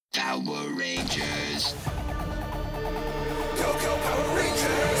Rangers. Go, go, Power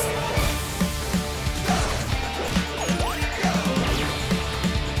Rangers!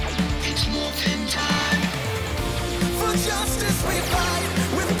 It's morphin' time. For justice we fight,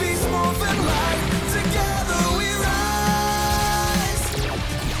 with peace, morph, and light. Together we rise! Go,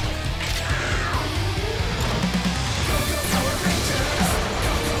 go, Power Rangers!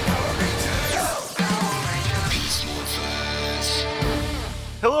 Go, go, Power Rangers! Go, Power Rangers! Peace Morphers.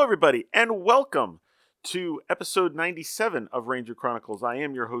 Hello, everybody, and welcome to episode 97 of Ranger Chronicles. I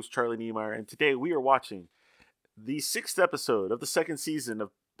am your host, Charlie Niemeyer, and today we are watching the 6th episode of the 2nd season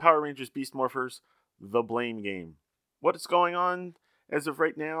of Power Rangers Beast Morphers, The Blame Game. What is going on as of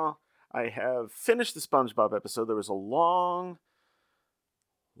right now? I have finished the SpongeBob episode. There was a long,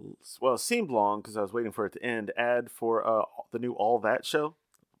 well, it seemed long because I was waiting for it to end, ad for the new All That show.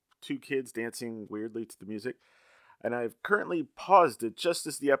 2 kids dancing weirdly to the music. And I've currently paused it just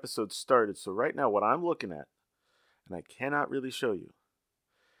as the episode started. So right now what I'm looking at, and I cannot really show you,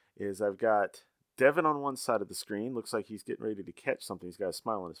 is I've got Devin on one side of the screen. Looks like he's getting ready to catch something. He's got a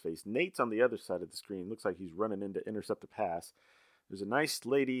smile on his face. Nate's on the other side of the screen. Looks like he's running in to intercept a pass. There's a nice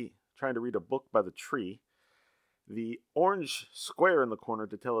lady trying to read a book by the tree. The orange square in the corner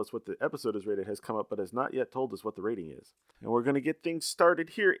to tell us what the episode is rated has come up, but has not yet told us what the rating is. And we're going to get things started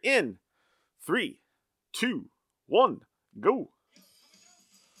here in 3, 2, 1, go.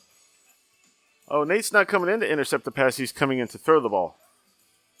 Oh, Nate's not coming in to intercept the pass. He's coming in to throw the ball.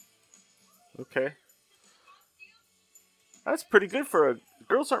 Okay. That's pretty good for a...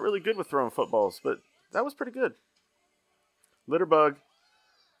 Girls aren't really good with throwing footballs, but that was pretty good. Litterbug.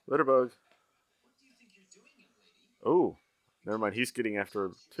 Litterbug. Oh, never mind. He's getting after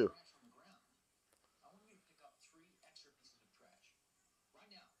her, too.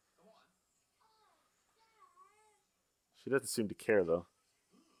 She doesn't seem to care, though.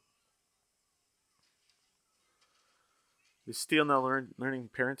 Is Steele now learning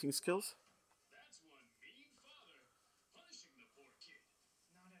parenting skills? That's one mean father punishing the poor kid.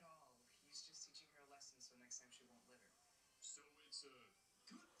 Not at all. He's just teaching her a lesson so next time she won't litter. So it's a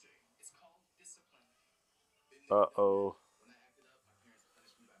good thing. It's called discipline. Uh-oh. When I acted up, my parents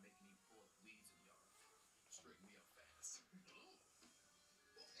punished me by making me pull up weeds in the yard. Straighten me up fast.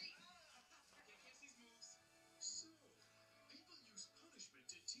 Can't guess these moves. So, people use punishment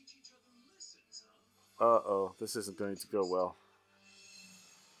to teach each other lessons, huh? Uh-oh. This isn't going to go well.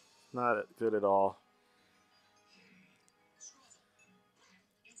 Not good at all.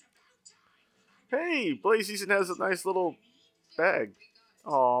 Hey, Blaze Season has a nice little bag.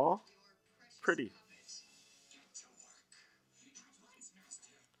 Aw. Pretty.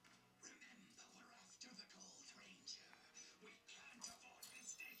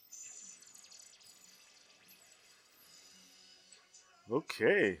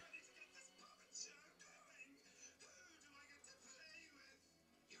 Okay.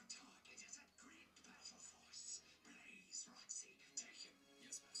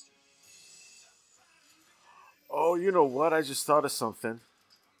 Oh, you know what? I just thought of something.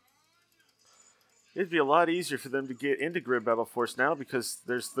 It'd be a lot easier for them to get into Grid Battle Force now because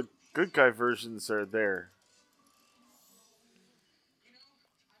there's the good guy versions are there.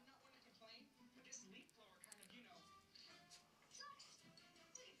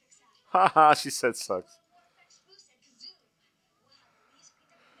 Haha, she said sucks.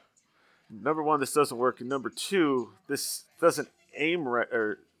 Number 1, this doesn't work. And number 2, this doesn't aim right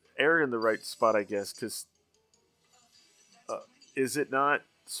or air in the right spot, I guess, because is it not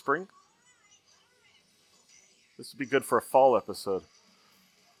spring? This would be good for a fall episode.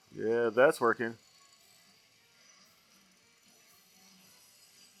 Yeah, that's working.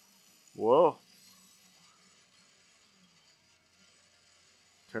 Whoa.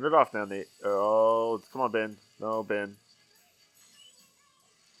 Turn it off now, Nate. Oh, come on, Ben. No, Ben.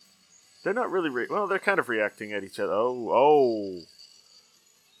 They're not really... well, they're kind of reacting at each other. Oh.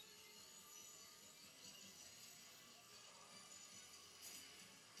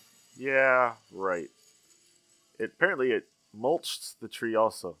 Yeah, right. Apparently it mulched the tree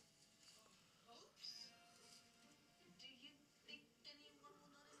also.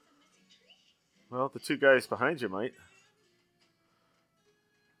 Well, the 2 guys behind you might.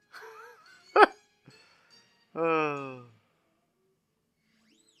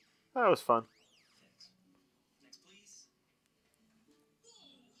 That was fun. Next, please.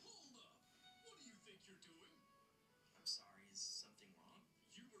 Whoa, hold up. What do you think you're doing? I'm sorry. Is something wrong?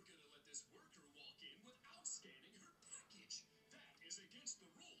 You were gonna let this worker walk in without scanning her package. That is against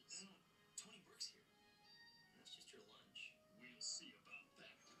the rules. No. Tony works here. That's just your lunch. We'll see about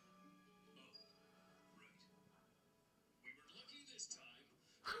that. Oh, right. We were lucky this time.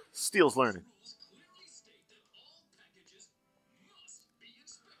 Steel's learning. Rules clearly state that all packages must be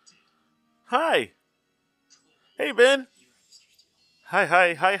inspected. Hi. Hey, Ben.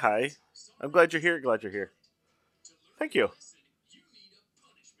 Hi. I'm glad you're here. Glad you're here. To learn Thank you. a lesson, you need a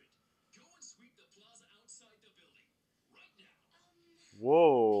punishment. Go and sweep the plaza outside the building right now.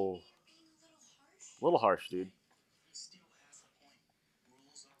 Whoa. Being a little harsh. A little harsh, dude. Steele has a point.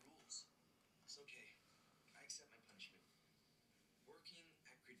 Rules are rules. It's okay. I accept my punishment. Working at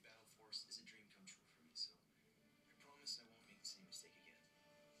Grid Battle Force is a dream come true for me, so I promise I won't make the same mistake again.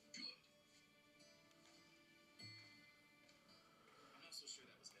 Good. I'm not so sure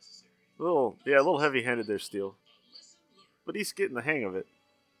that was necessary. A little heavy-handed there, Steel. A lesson learned. But he's getting the hang of it.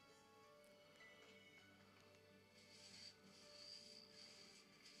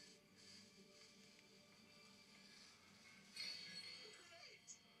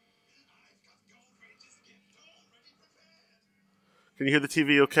 I've got Gold Ranger's gift already prepared. Can you hear the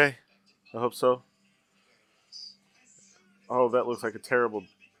TV okay? I hope so. Oh, that looks like a terrible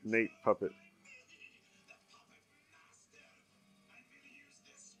Nate puppet. The puppet master. And we'll use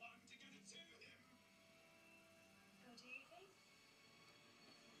this one to get it to him. Oh, do you think?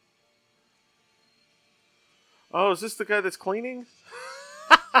 Oh, is this the guy that's cleaning?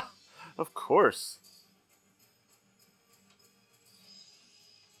 Of course.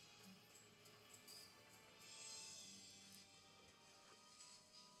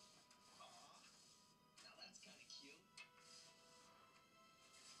 Now that's kind of cute.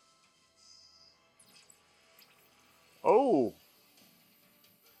 Oh.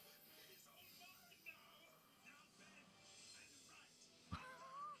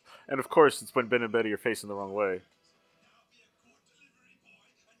 And of course, it's when Ben and Betty are facing the wrong way. Now be a good delivery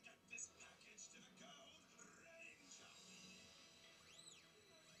boy and get this package to the Gold Ranger.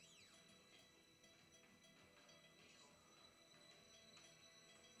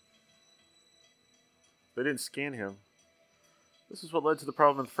 They didn't scan him. This is what led to the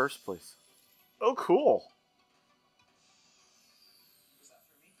problem in the first place. Oh, cool. Was that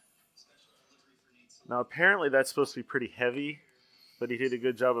for me? Special delivery for Nate's. Now, apparently that's supposed to be pretty heavy, but he did a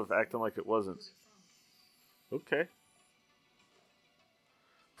good job of acting like it wasn't. Who's it from? Okay.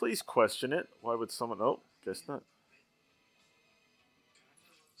 Please question it. Why would someone... Oh, guess not.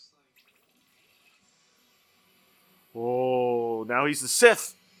 Kinda looks like. Oh, now he's the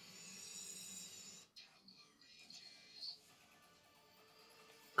Sith.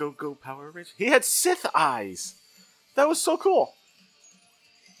 Go Power Rangers. He had Sith eyes. That was so cool.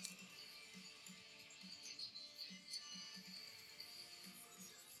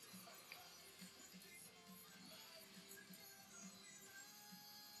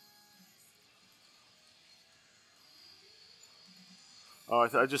 Oh,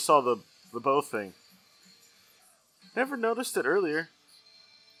 I just saw the bow thing. Never noticed it earlier.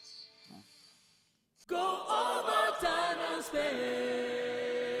 Go over time and space.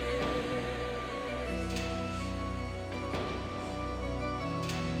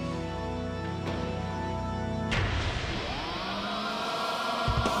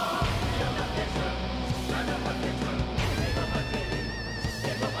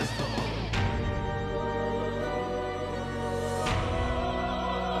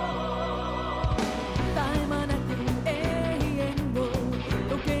 Time なく永遠を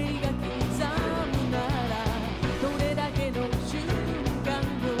時計が刻むなら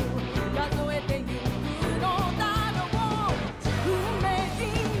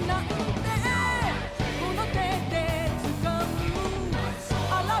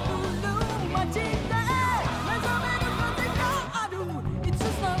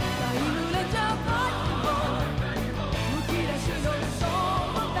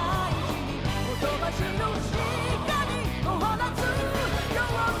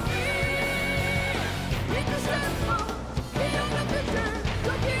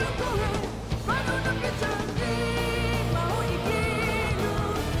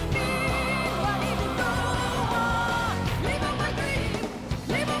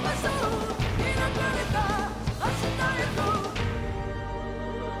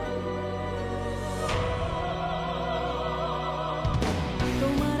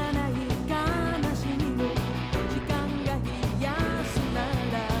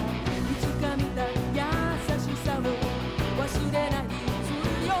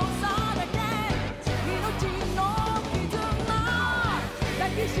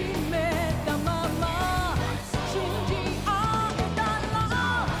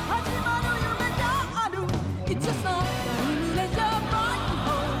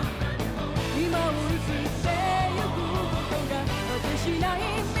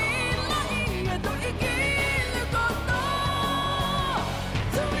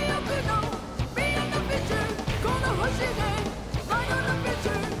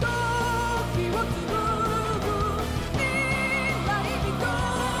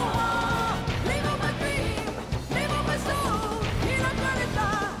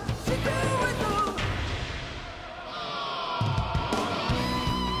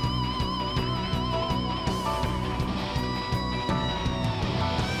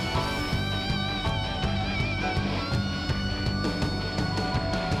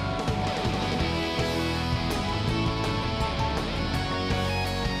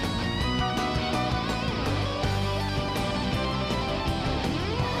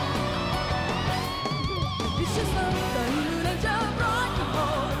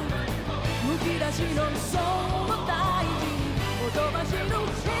しのその大地にほとばしる光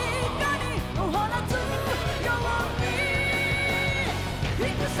を放つように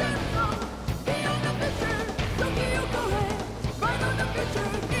幾千の Beyond the picture 時を超え Right on the picture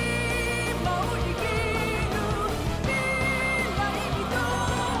今を生きる未来人は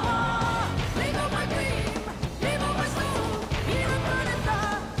Live on my dream Live on my soul 開かれた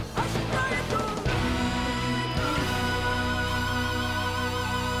明日へと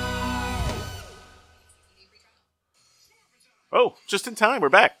Oh, just in time. We're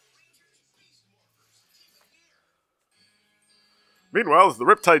back. Meanwhile, it's the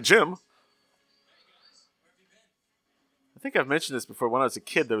Riptide Gym. I think I've mentioned this before. When I was a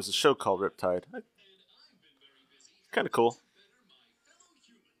kid, there was a show called Riptide. Kind of cool.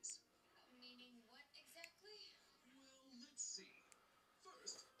 Meaning what exactly? Well, let's see.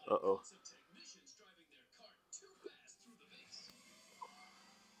 First, Uh-oh. lots of technicians driving their cart too fast through the base.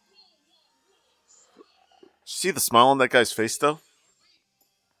 Whoa. See the smile on that guy's face, though?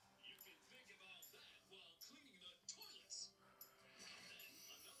 You can think about that while cleaning the toilets. Then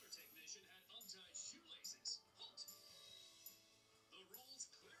another technician had untied shoelaces. Halt! The rules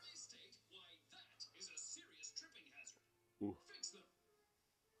clearly state why that is a serious tripping hazard. Ooh. Fix them.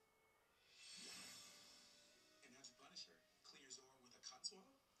 And how'd you punish her? Clean your Zora with a cotton swab?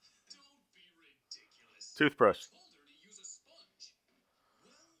 Don't be ridiculous. Toothbrush. Told her to use a sponge.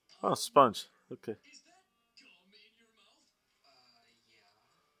 Oh, sponge. Okay. Is that gum in your mouth? Yeah.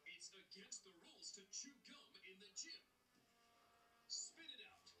 It's against the rules to chew gum in the gym. Spit it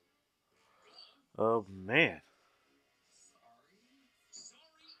out. Go on. Oh, man.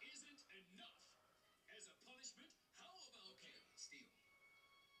 Sorry isn't enough. As a punishment, how about Okay, Steel. That'll be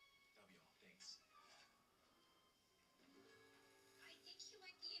all. Thanks. I think you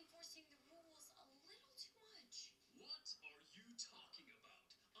might be enforcing the rules a little too much. what are you talking about?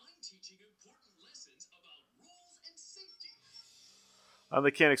 I'm teaching important lessons about rules and safety.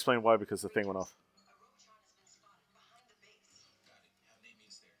 They can't explain why because the thing went off. A Robotron has been spotted behind the base. Got it. Have Nate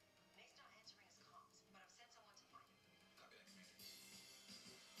meet us there. Nate's not answering his comms, but I've sent someone to find him. Copy that, Commander.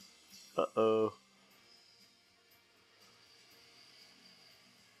 Uh-oh.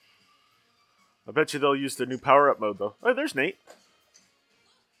 I bet you they'll use the new power-up mode, though. Oh, there's Nate. Hey,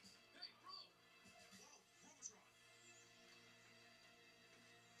 bro. Whoa, Robotron. Watch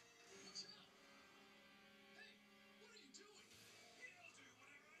out. Hey, what are you doing? He'll do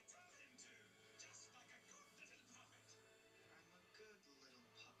whatever I tell him to. Just like a good little puppet. I'm a good little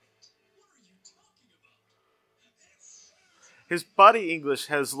puppet. What are you talking about? It's His body English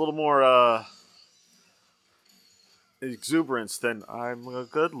has a little more, exuberance than I'm a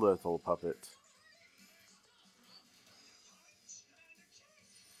good little puppet.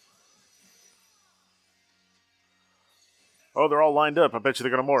 Oh, they're all lined up. I bet you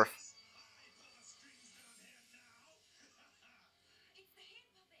they're gonna morph. It's the hand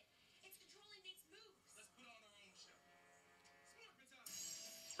puppet. It's controlling Nate's moves. Let's put on our own show. Smorpin'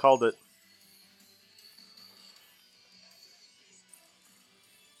 time. Called it.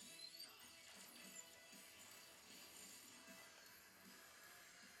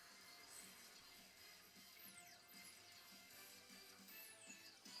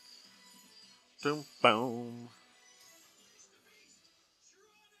 Boom, boom.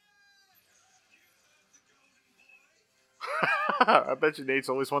 I bet you Nate's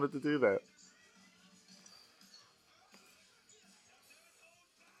always wanted to do that.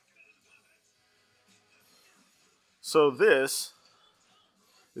 So this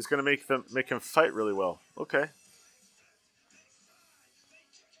is going to make him fight really well. Okay.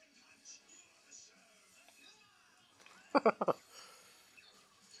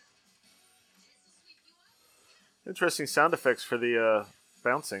 Interesting sound effects for the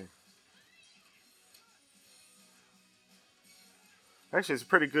bouncing. Actually, it's a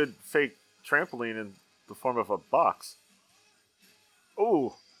pretty good fake trampoline in the form of a box.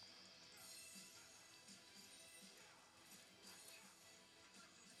 Ooh.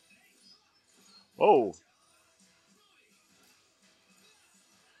 Whoa.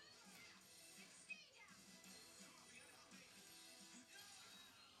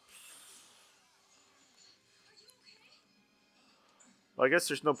 Well, I guess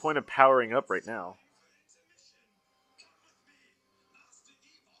there's no point in powering up right now.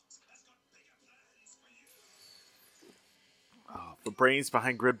 Oh, the brains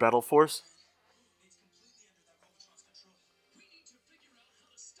behind Grid Battle Force? Nate's completely under that Robotron's control. We need to figure out how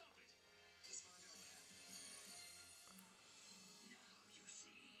to stop it. Let's find out what happened. Now you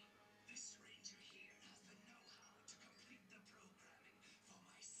see, this ranger here has the know-how to complete the programming for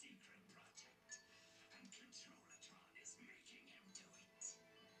my secret project. And Controlatron is making him do it.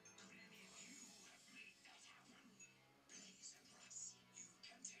 Could any of you have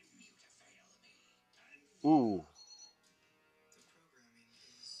Ooh. The programming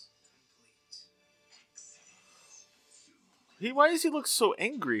is complete. Why does he look so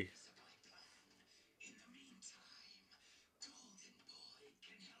angry? In the meantime, Golden Boy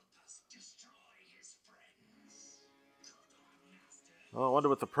can help us destroy his friends. Master, Oh, I wonder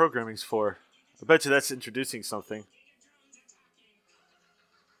what the programming's for. I bet you that's introducing something. Gigadrone's attacking.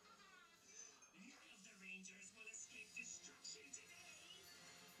 None of the Rangers will escape destruction today.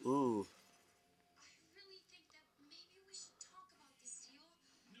 Ooh. I really think that maybe we should talk about this deal.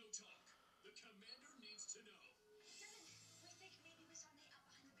 No talk. The commander needs to know. Devin, we think maybe we saw Nate out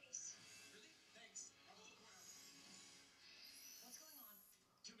behind the base. Really? Thanks. I'll look around. What's going on?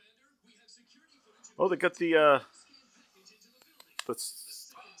 Commander, we have security footage of Oh, they got the scan package into the building. the, The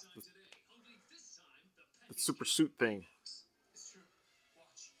second time today. Only this time the the package super came suit in a thing. box. It's true.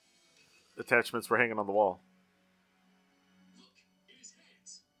 Watch. Attachments were hanging on the wall. Look, in his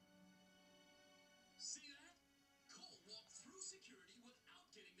hands. See that? Cole walked through security without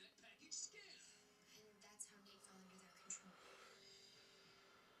getting that package scanned. And that's how Nate fell under their control.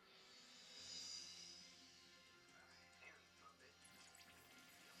 Hand puppet.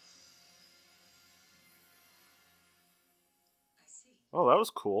 I see. Oh, that was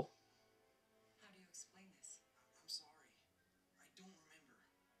cool. How do you explain this? I'm sorry. I don't remember.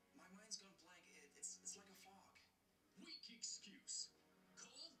 My mind's gone blank. It's like a fog. Weak excuse.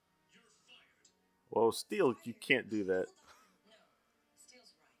 Cole, you're fired. Whoa, Steel, you can't do that. Hold on. No.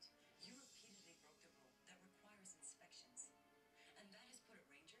 Steele's right. You repeatedly broke the rule that requires inspections. And that has put a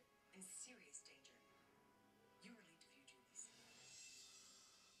ranger in serious danger. You were late to few duties.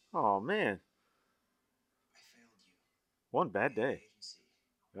 Oh man, I failed you. one bad And the day. agency.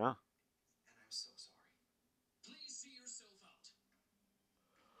 Yeah. And I'm so sorry. Please see yourself out.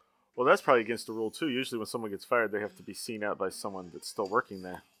 Well, that's probably against the rule too. Usually, when someone gets fired, they have to be seen out by someone that's still working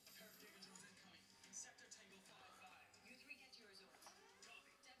there. Pair of Gigadrones incoming. Sector Tango 5-5. You three get to your resorts.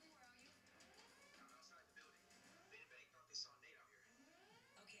 Copy. Devin, where are you? I'm outside the building. Beta Bank thought they saw Nate out here.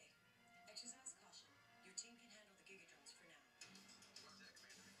 Okay. Exercise caution. Your team can handle the Gigadrones for now. Roger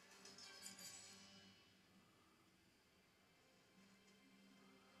that, Commander.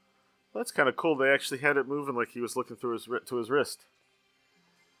 That's kind of cool. They actually had it moving like he was looking through to his wrist.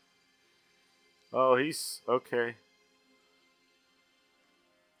 Oh, he's okay.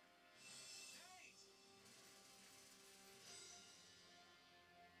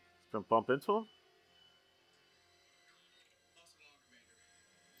 Gonna bump into him? Lost alarm, Commander.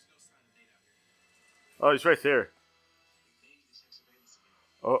 There's no sign of Nate out here. Oh, he's right there. We may need to check surveillance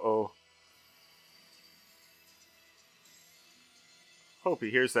again. Uh-oh. Hope he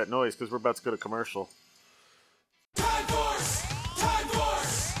hears that noise because we're about to go to commercial. Time Force! Time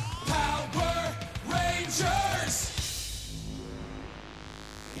Force! Power Rangers!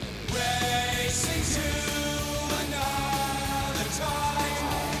 Racing to another time.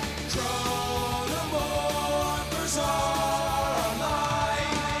 Morphers are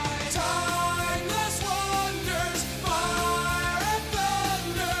online. Timeless wonders, fire and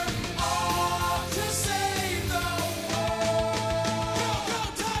thunder, all to save the world. Go, go,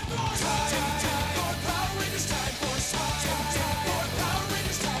 Time Force! Time for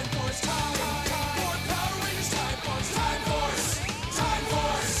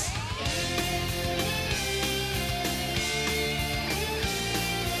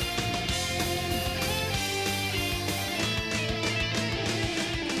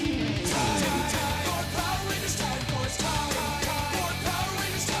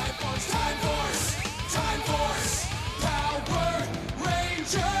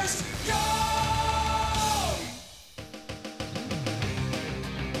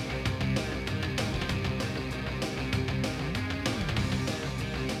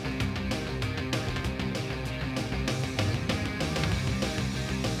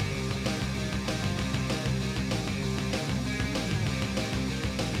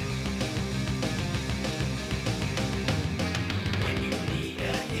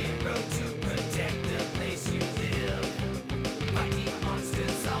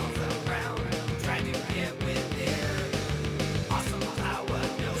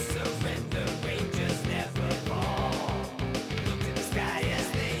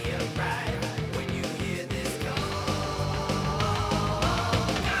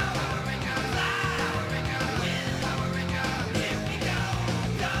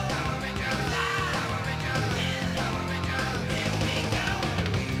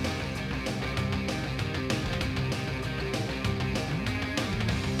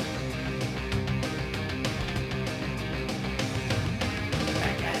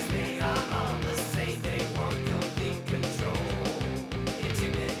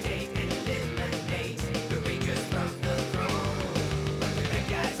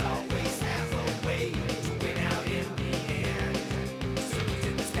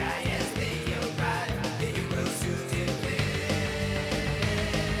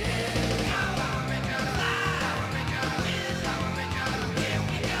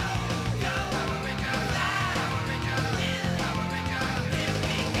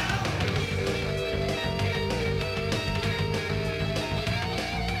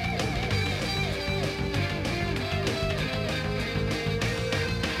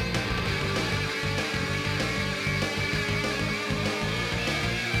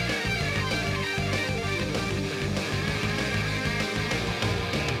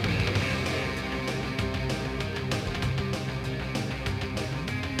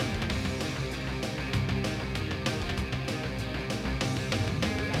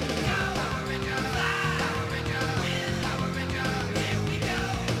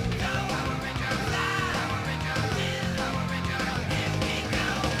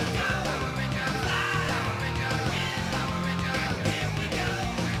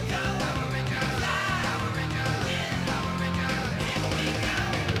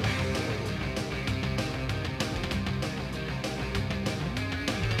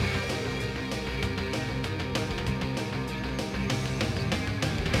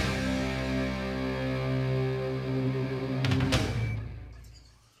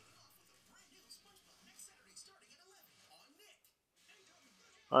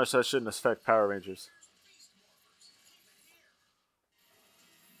Honestly, that shouldn't affect Power Rangers.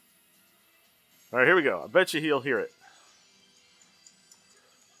 All right, here we go. I bet you he'll hear it.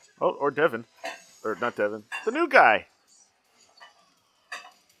 Oh, or Devin. Or not Devin. The new guy.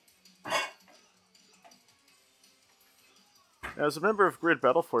 Now, as a member of Grid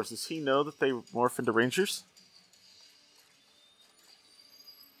Battle Force, does he know that they morph into Rangers?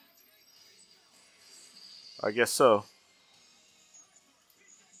 I guess so.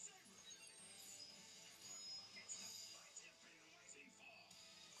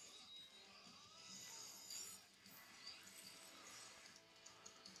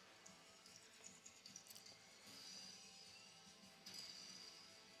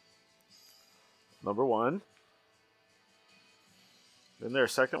 Number one. Isn't there a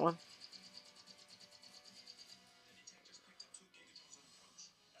second one?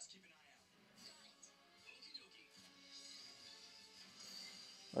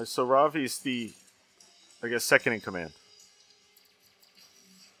 All right, so Ravi's the, I guess, second in command.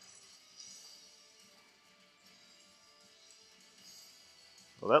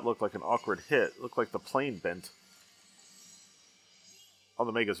 Well, that looked like an awkward hit. It looked like the plane bent on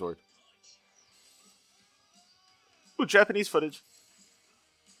the Megazord. Ooh, Japanese footage.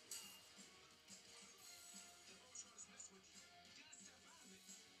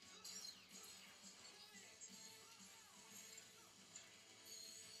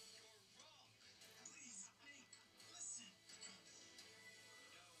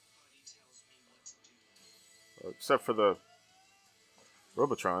 Except for the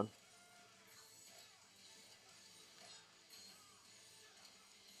Robotron.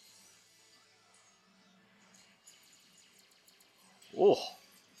 Oh.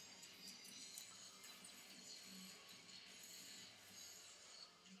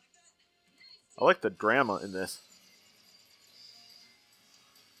 I like the drama in this.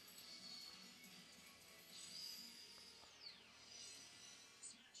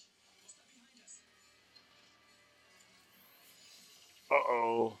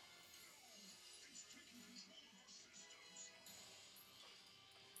 Uh-oh.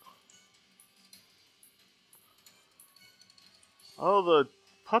 Oh, the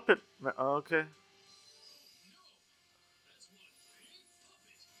puppet. Oh, okay.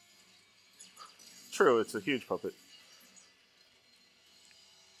 True, it's a huge puppet.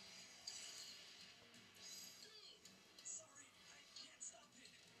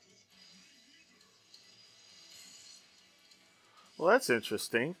 Well, that's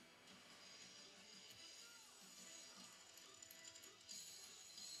interesting.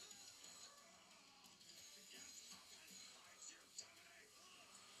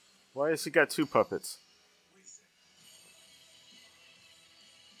 Why has he got two puppets?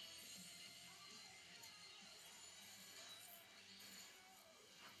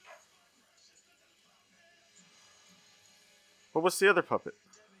 Well, what's the other puppet?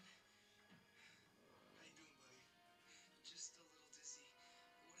 How you doing, buddy? Just a little dizzy.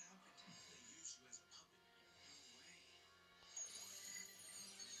 What happened? They used you as a puppet.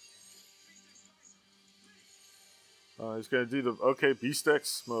 No way. He's gonna do the okay Beast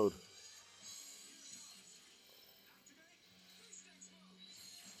X mode.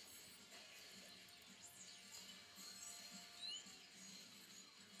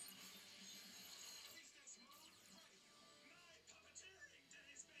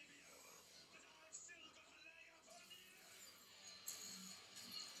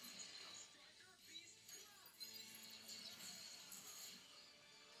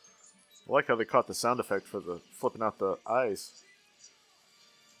 I like how they caught the sound effect for the flipping out the eyes.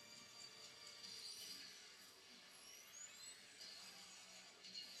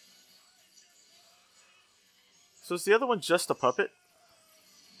 So is the other one just a puppet?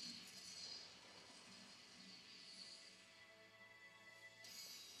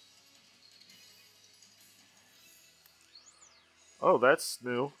 Oh, that's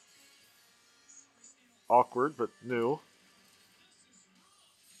new. Awkward, but new.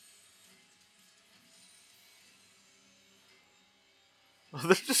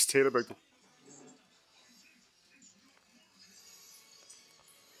 They're just standing back there.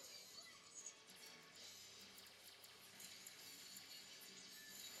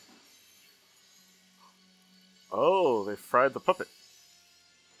 Oh, they fried the puppet.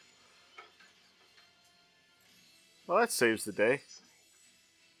 Well, that saves the day.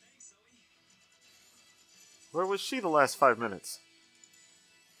 Where was she the last 5 minutes?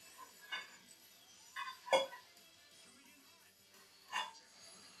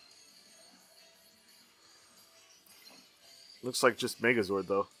 Looks like just Megazord,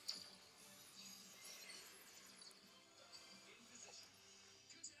 though.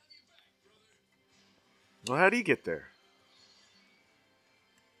 Well, how'd he get there?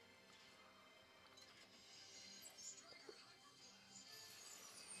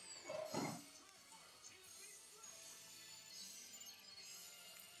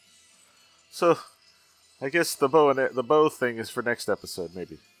 So, I guess the bow thing is for next episode,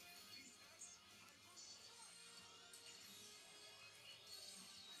 maybe.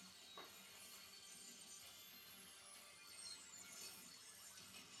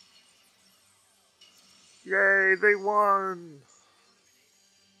 Yay, they won!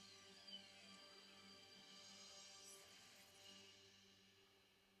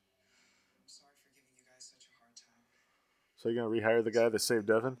 I'm sorry for giving you guys such a hard time. So you're gonna rehire the guy that saved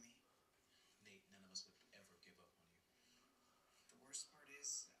Devin? Nate, none of us would ever give up on you. The worst part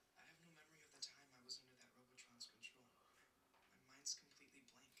is, I have no memory of the time I was under that Robotron's control. My mind's completely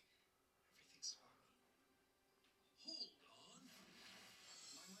blank. Everything's foggy. Hold on.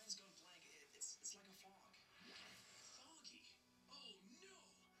 My mind's gone blank. It's like a fog. Foggy. Oh no!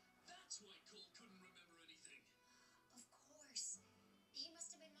 That's why Cole couldn't remember anything. Of course. He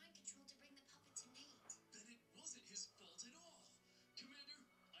must have been mind controlled to bring the puppet to Nate. Then it wasn't his fault at all. Commander,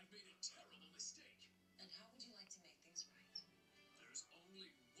 I've made a terrible mistake. And how would you like to make things right? There's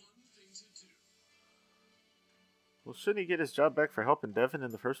only one thing to do. Well, shouldn't he get his job back for helping Devin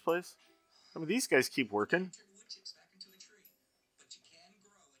in the first place? I mean, these guys keep working. Turn wood chips back into a tree, but you can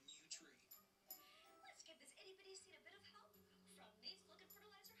grow a new tree. Let's give this itty bitty seed a bit of help from Nate's Look and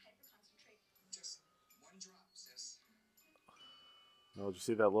Fertilizer Hyper Concentrate. Just one drop, sis. Oh, did you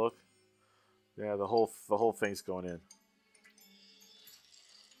see that look? Yeah, the whole thing's going in.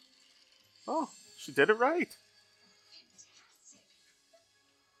 Oh, she did it right. Fantastic.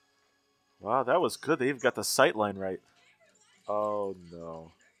 Wow, that was good. They even got the sight line right. Oh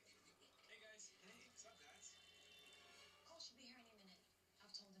no. Hey guys. Hey, what's up, guys? Cole should be here any minute.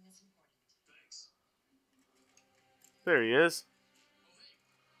 I've told him it's important. Thanks. There he is. Oh hey,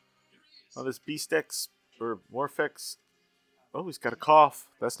 here he is. Oh, this Beastex or Morphex. Oh, he's got a cough.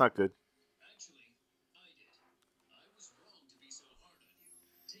 That's not good. Actually, I did. I was wrong to be so hard on you.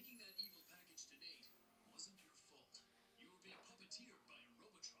 Taking that evil package to Nate wasn't your fault. You were being puppeteered by a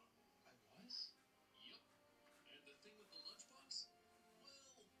Robotron. I was? Yup. And the thing with the lunchbox?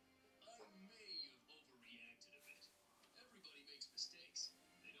 Well, I may have overreacted a bit. Everybody makes mistakes.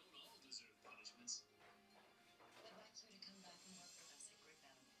 They don't all deserve punishments. I'd like you to come back and work with us at Grid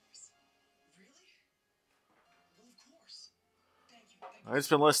Battle Force. Really? Well, of course. Thank you. Thank you. It's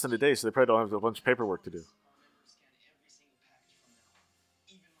been less than a day, so they probably don't have a bunch of paperwork to do. I'll remember to scan every single package from now on,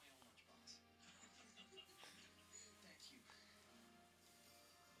 even my own lunchbox. Thank you. What a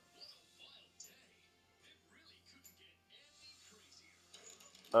wild day. It really couldn't get any crazier.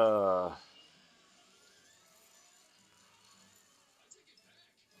 Uh, I take it back.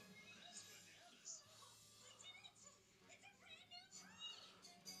 That's bananas.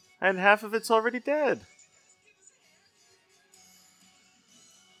 and half of it's already dead.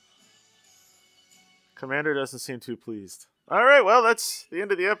 Commander doesn't seem too pleased. All right, well, that's the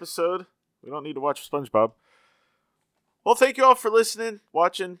end of the episode. We don't need to watch SpongeBob. Well, thank you all for listening,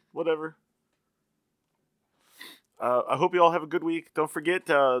 watching, whatever. I hope you all have a good week. Don't forget,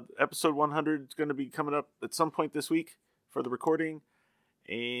 episode 100 is going to be coming up at some point this week for the recording.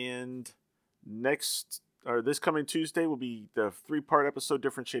 And this coming Tuesday will be the 3-part episode,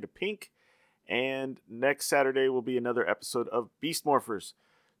 Different Shade of Pink. And next Saturday will be another episode of Beast Morphers.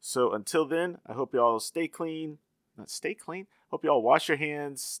 So until then, I hope you all stay clean. Not stay clean. Hope you all wash your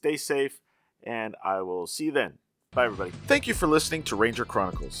hands, stay safe, and I will see you then. Bye, everybody. Thank you for listening to Ranger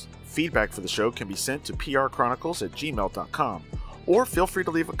Chronicles. Feedback for the show can be sent to prchronicles@gmail.com, or feel free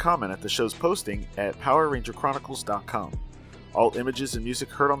to leave a comment at the show's posting at powerrangerchronicles.com. All images and music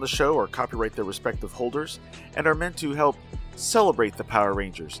heard on the show are copyright their respective holders and are meant to help celebrate the Power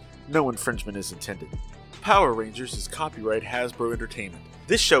Rangers. No infringement is intended. Power Rangers is copyright Hasbro Entertainment.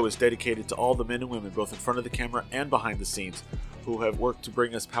 This show is dedicated to all the men and women, both in front of the camera and behind the scenes, who have worked to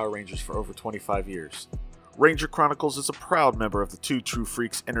bring us Power Rangers for over 25 years. Ranger Chronicles is a proud member of the Two True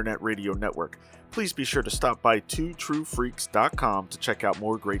Freaks Internet Radio Network. Please be sure to stop by twotruefreaks.com to check out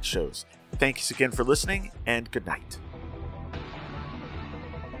more great shows. Thanks again for listening, and good night.